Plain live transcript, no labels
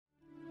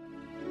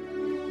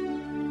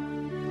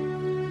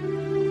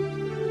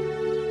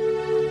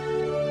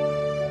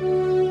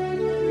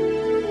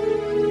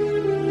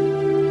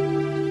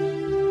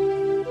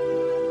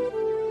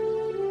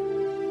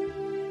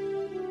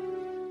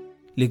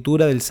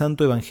Lectura del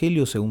Santo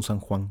Evangelio según San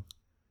Juan.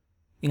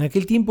 En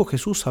aquel tiempo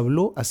Jesús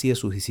habló así a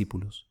sus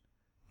discípulos: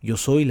 Yo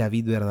soy la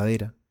vid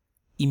verdadera,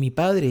 y mi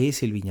Padre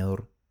es el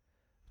viñador.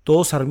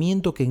 Todo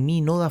sarmiento que en mí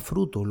no da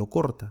fruto lo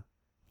corta,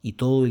 y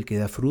todo el que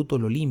da fruto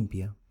lo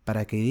limpia,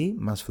 para que dé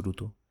más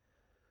fruto.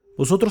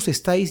 Vosotros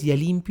estáis ya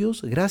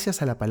limpios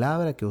gracias a la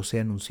palabra que os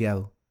he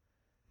anunciado.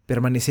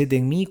 Permaneced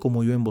en mí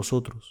como yo en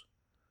vosotros.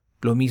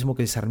 Lo mismo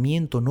que el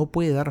sarmiento no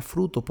puede dar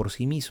fruto por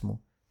sí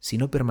mismo si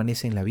no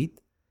permanece en la vid,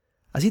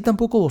 así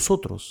tampoco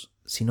vosotros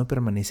si no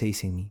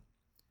permanecéis en mí.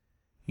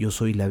 Yo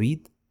soy la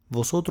vid,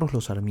 vosotros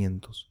los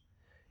sarmientos.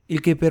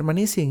 El que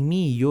permanece en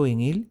mí y yo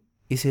en él,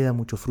 ese da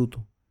mucho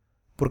fruto,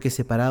 porque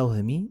separados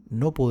de mí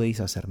no podéis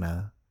hacer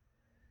nada.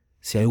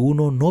 Si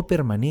alguno no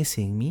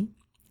permanece en mí,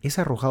 es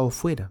arrojado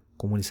fuera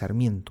como el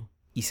sarmiento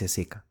y se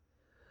seca.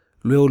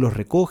 Luego los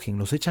recogen,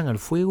 los echan al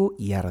fuego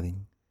y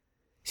arden.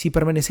 Si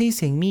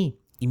permanecéis en mí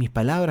y mis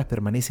palabras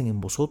permanecen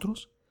en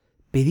vosotros,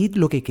 pedid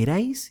lo que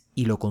queráis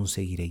y lo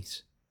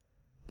conseguiréis.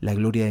 La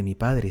gloria de mi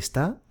Padre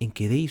está en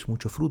que deis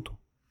mucho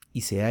fruto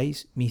y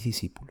seáis mis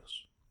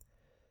discípulos.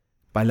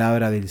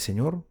 Palabra del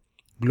Señor,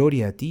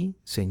 gloria a ti,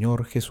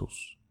 Señor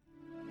Jesús.